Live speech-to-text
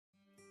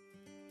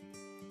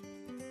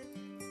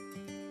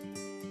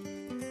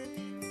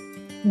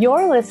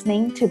You're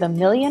listening to the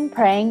Million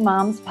Praying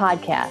Moms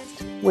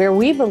podcast, where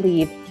we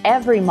believe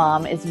every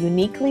mom is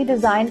uniquely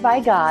designed by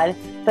God,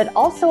 but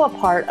also a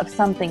part of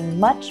something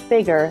much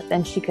bigger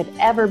than she could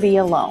ever be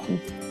alone.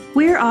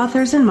 We're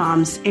authors and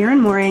moms, Erin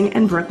Mooring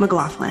and Brooke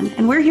McLaughlin,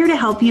 and we're here to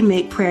help you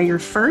make prayer your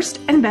first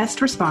and best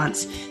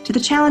response to the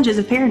challenges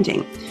of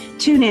parenting.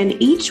 Tune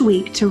in each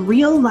week to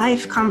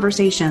real-life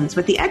conversations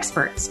with the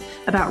experts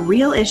about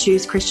real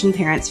issues Christian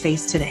parents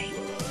face today.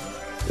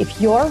 If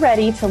you're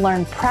ready to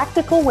learn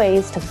practical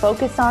ways to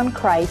focus on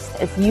Christ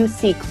as you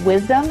seek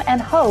wisdom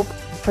and hope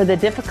for the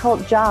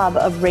difficult job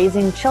of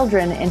raising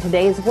children in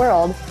today's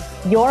world,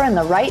 you're in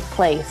the right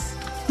place.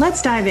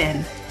 Let's dive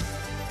in.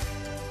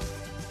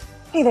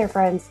 Hey there,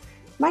 friends.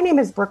 My name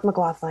is Brooke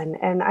McLaughlin,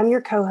 and I'm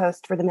your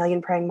co-host for the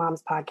Million Praying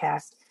Moms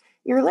podcast.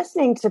 You're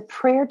listening to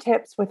Prayer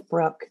Tips with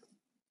Brooke,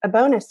 a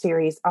bonus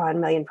series on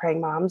Million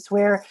Praying Moms,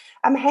 where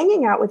I'm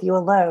hanging out with you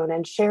alone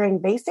and sharing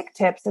basic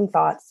tips and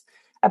thoughts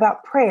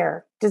about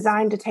prayer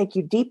designed to take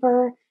you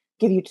deeper,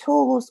 give you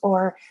tools,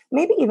 or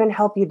maybe even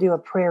help you do a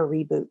prayer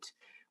reboot.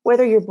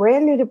 Whether you're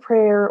brand new to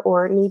prayer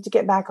or need to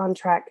get back on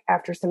track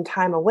after some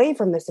time away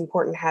from this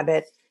important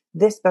habit,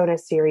 this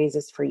bonus series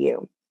is for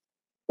you.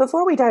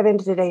 Before we dive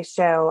into today's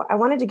show, I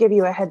wanted to give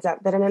you a heads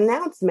up that an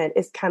announcement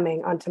is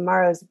coming on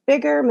tomorrow's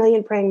bigger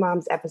Million Praying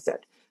Moms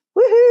episode.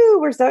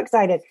 Woohoo! We're so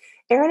excited.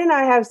 Erin and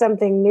I have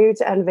something new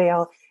to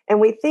unveil, and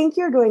we think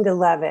you're going to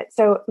love it.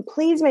 So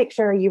please make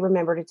sure you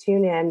remember to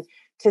tune in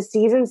to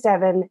Season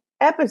 7,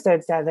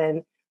 Episode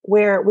 7,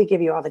 where we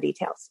give you all the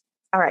details.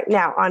 All right,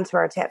 now on to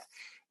our tip.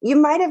 You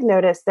might have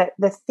noticed that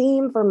the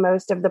theme for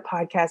most of the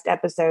podcast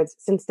episodes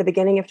since the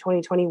beginning of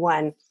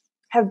 2021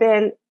 have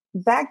been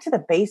back to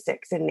the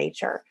basics in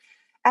nature.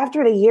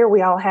 After the year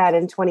we all had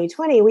in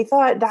 2020, we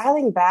thought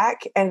dialing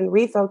back and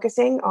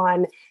refocusing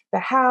on the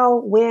how,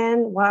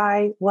 when,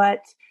 why,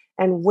 what,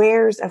 and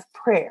wheres of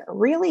prayer,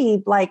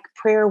 really like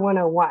Prayer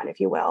 101,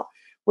 if you will,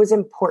 was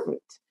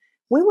important.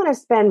 We want to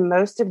spend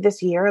most of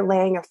this year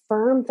laying a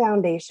firm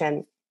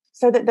foundation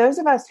so that those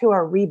of us who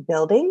are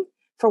rebuilding,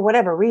 for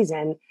whatever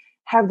reason,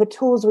 have the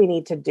tools we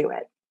need to do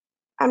it.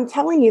 I'm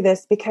telling you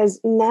this because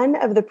none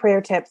of the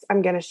prayer tips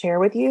I'm going to share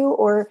with you,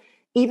 or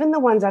even the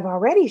ones I've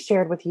already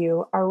shared with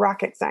you, are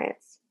rocket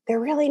science. They're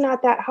really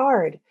not that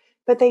hard,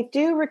 but they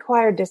do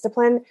require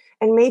discipline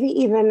and maybe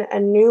even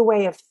a new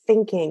way of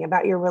thinking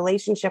about your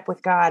relationship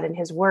with God and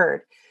His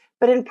Word.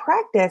 But in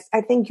practice,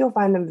 I think you'll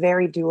find them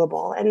very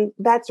doable. And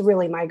that's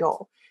really my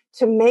goal,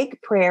 to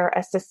make prayer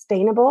a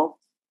sustainable,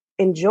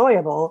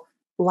 enjoyable,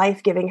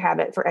 life-giving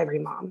habit for every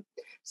mom.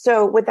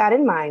 So with that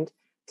in mind,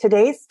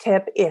 today's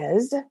tip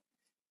is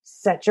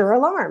set your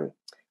alarm,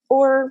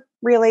 or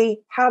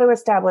really how to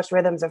establish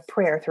rhythms of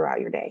prayer throughout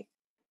your day.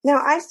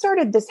 Now, I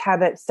started this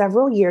habit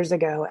several years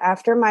ago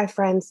after my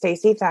friend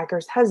Stacy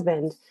Thacker's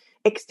husband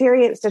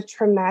experienced a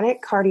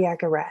traumatic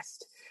cardiac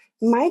arrest.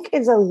 Mike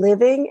is a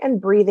living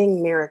and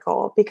breathing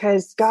miracle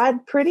because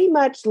God pretty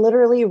much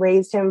literally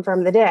raised him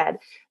from the dead.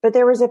 But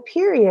there was a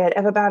period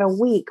of about a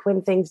week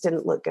when things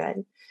didn't look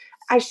good.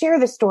 I share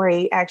the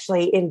story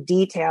actually in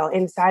detail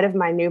inside of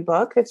my new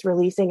book that's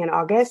releasing in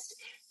August.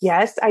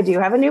 Yes, I do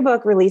have a new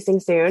book releasing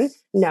soon.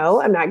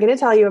 No, I'm not going to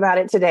tell you about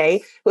it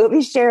today. We'll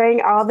be sharing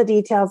all the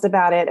details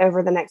about it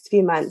over the next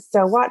few months.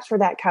 So watch for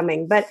that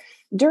coming. But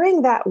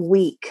during that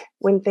week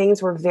when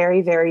things were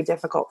very, very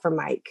difficult for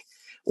Mike,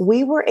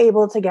 we were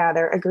able to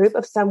gather a group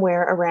of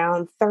somewhere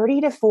around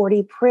 30 to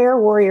 40 prayer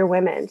warrior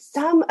women,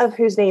 some of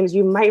whose names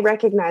you might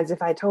recognize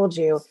if I told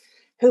you,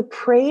 who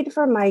prayed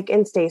for Mike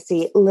and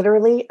Stacy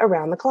literally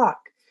around the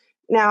clock.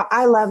 Now,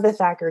 I love the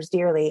Thackers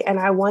dearly, and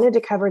I wanted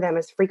to cover them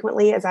as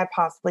frequently as I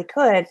possibly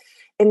could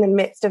in the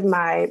midst of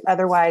my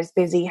otherwise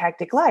busy,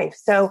 hectic life.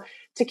 So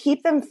to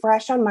keep them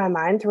fresh on my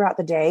mind throughout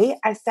the day,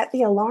 I set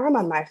the alarm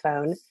on my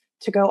phone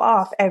to go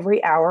off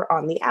every hour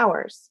on the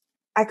hours.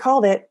 I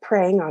called it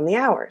Praying on the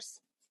Hours.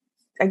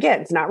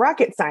 Again, it's not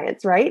rocket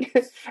science, right?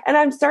 And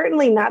I'm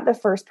certainly not the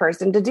first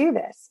person to do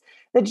this.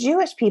 The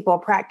Jewish people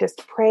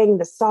practiced praying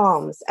the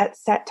Psalms at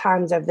set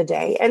times of the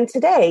day. And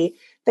today,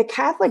 the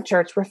Catholic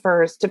Church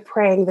refers to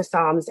praying the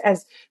Psalms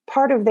as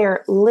part of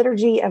their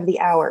liturgy of the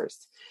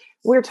hours.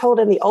 We're told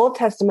in the Old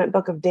Testament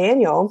book of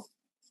Daniel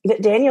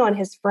that Daniel and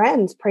his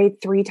friends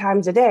prayed 3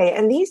 times a day.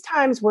 And these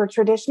times were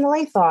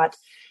traditionally thought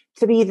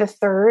to be the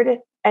 3rd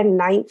and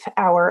 9th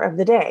hour of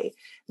the day.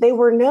 They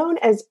were known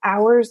as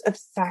hours of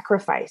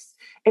sacrifice,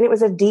 and it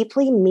was a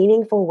deeply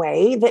meaningful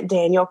way that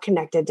Daniel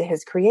connected to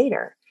his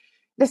Creator.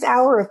 This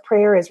hour of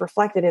prayer is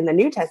reflected in the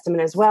New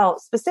Testament as well,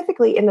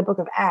 specifically in the book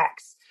of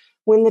Acts,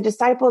 when the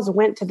disciples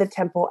went to the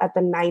temple at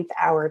the 9th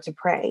hour to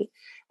pray.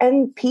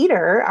 And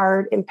Peter,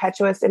 our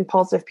impetuous,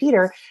 impulsive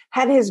Peter,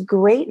 had his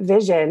great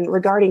vision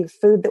regarding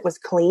food that was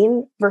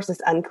clean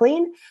versus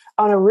unclean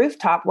on a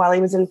rooftop while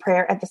he was in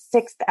prayer at the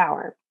 6th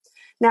hour.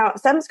 Now,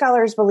 some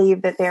scholars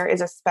believe that there is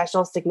a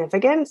special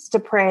significance to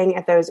praying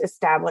at those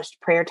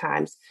established prayer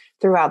times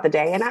throughout the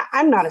day. And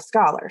I'm not a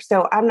scholar,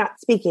 so I'm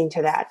not speaking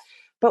to that.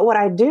 But what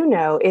I do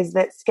know is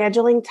that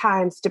scheduling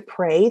times to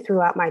pray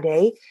throughout my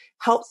day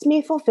helps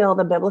me fulfill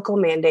the biblical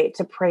mandate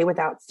to pray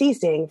without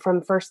ceasing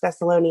from 1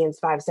 Thessalonians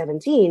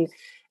 5:17,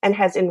 and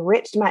has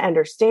enriched my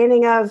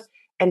understanding of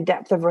and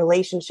depth of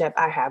relationship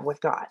I have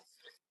with God.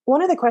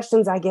 One of the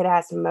questions I get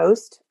asked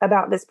most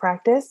about this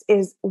practice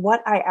is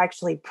what I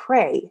actually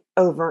pray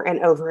over and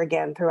over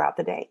again throughout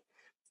the day.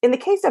 In the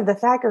case of the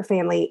Thacker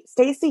family,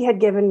 Stacy had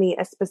given me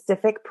a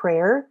specific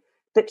prayer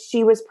that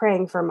she was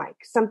praying for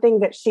Mike,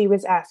 something that she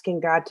was asking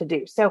God to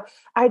do. So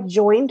I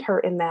joined her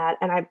in that,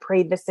 and I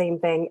prayed the same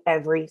thing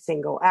every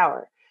single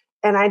hour.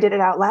 And I did it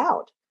out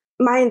loud.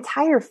 My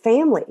entire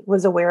family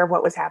was aware of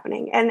what was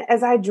happening. And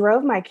as I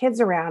drove my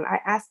kids around, I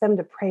asked them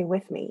to pray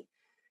with me.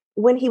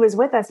 When he was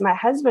with us, my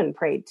husband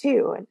prayed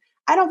too. And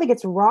I don't think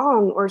it's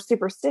wrong or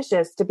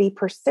superstitious to be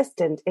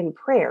persistent in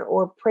prayer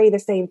or pray the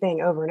same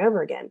thing over and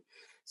over again.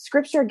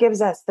 Scripture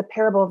gives us the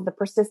parable of the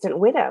persistent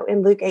widow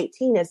in Luke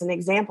 18 as an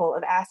example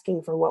of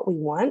asking for what we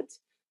want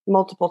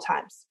multiple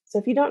times. So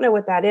if you don't know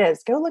what that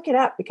is, go look it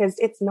up because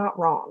it's not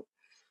wrong.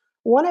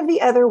 One of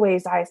the other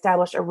ways I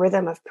establish a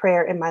rhythm of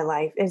prayer in my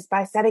life is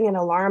by setting an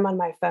alarm on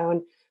my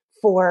phone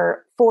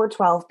for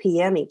 4:12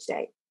 p.m. each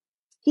day.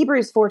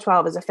 Hebrews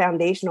 4:12 is a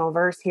foundational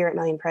verse here at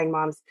Million Praying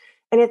Moms,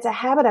 and it's a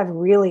habit I've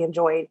really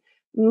enjoyed.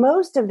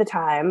 Most of the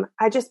time,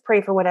 I just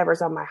pray for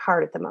whatever's on my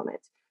heart at the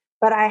moment.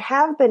 But I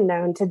have been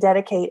known to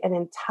dedicate an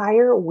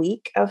entire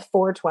week of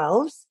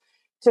 4:12s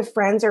to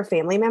friends or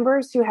family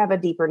members who have a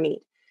deeper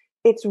need.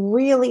 It's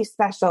really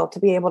special to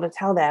be able to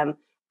tell them,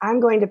 I'm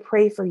going to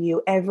pray for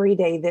you every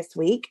day this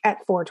week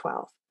at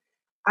 4:12.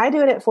 I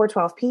do it at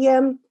 4:12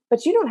 p.m.,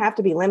 but you don't have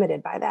to be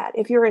limited by that.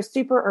 If you're a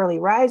super early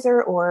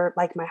riser, or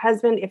like my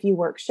husband, if you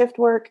work shift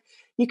work,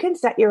 you can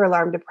set your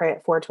alarm to pray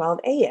at 4:12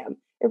 a.m.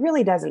 It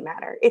really doesn't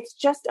matter. It's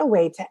just a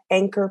way to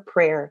anchor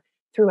prayer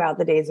throughout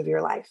the days of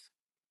your life.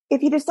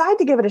 If you decide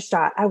to give it a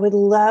shot, I would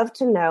love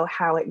to know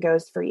how it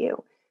goes for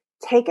you.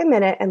 Take a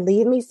minute and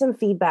leave me some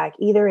feedback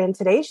either in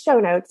today's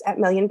show notes at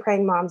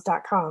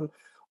millionprayingmoms.com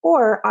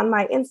or on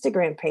my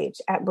Instagram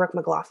page at Brooke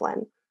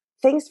McLaughlin.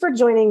 Thanks for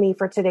joining me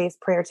for today's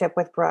prayer tip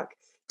with Brooke.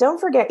 Don't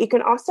forget, you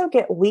can also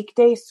get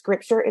weekday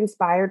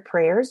scripture-inspired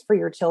prayers for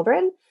your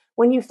children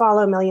when you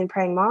follow Million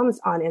Praying Moms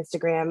on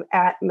Instagram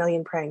at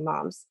Million Praying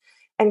Moms.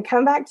 And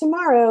come back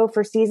tomorrow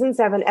for Season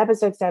 7,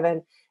 Episode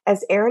 7,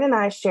 as Erin and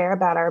I share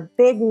about our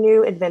big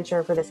new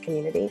adventure for this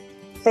community.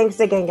 Thanks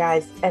again,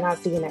 guys, and I'll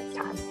see you next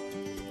time.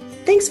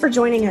 Thanks for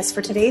joining us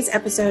for today's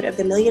episode of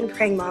the Million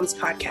Praying Moms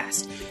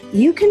podcast.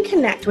 You can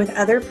connect with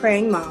other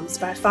praying moms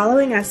by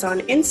following us on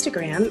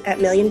Instagram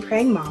at Million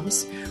Praying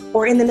Moms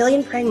or in the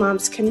Million Praying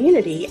Moms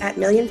community at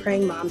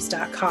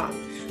millionprayingmoms.com,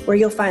 where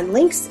you'll find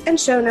links and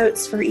show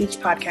notes for each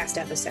podcast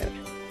episode.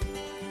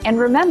 And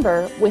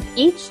remember, with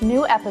each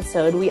new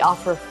episode, we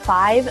offer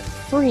 5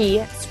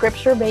 free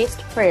scripture-based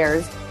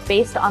prayers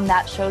based on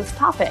that show's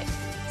topic.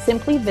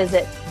 Simply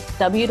visit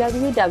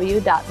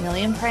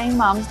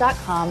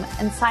www.millionprayingmoms.com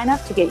and sign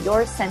up to get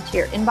yours sent to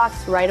your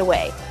inbox right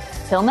away.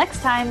 Till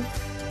next time.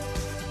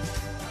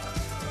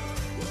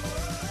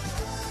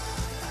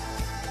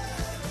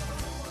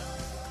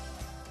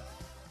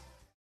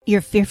 You're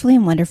fearfully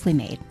and wonderfully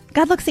made.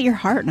 God looks at your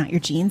heart, not your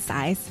jean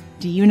size.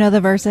 Do you know the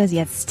verses,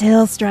 yet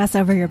still stress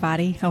over your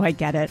body? Oh, I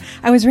get it.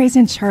 I was raised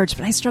in church,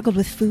 but I struggled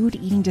with food,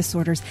 eating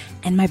disorders,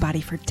 and my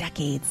body for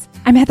decades.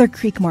 I'm Heather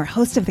Creekmore,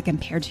 host of the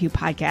Compared to You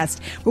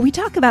podcast, where we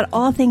talk about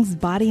all things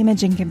body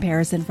image and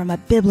comparison from a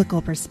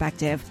biblical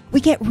perspective.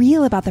 We get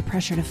real about the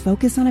pressure to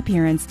focus on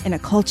appearance in a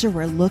culture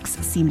where looks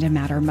seem to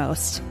matter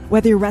most.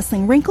 Whether you're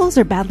wrestling wrinkles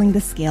or battling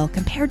the scale,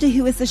 Compared to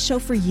Who is the show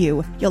for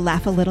you. You'll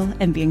laugh a little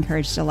and be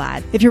encouraged a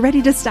lot. If you're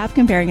ready to stop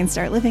comparing and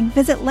start living,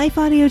 visit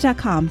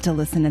lifeaudio.com to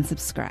listen and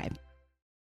subscribe.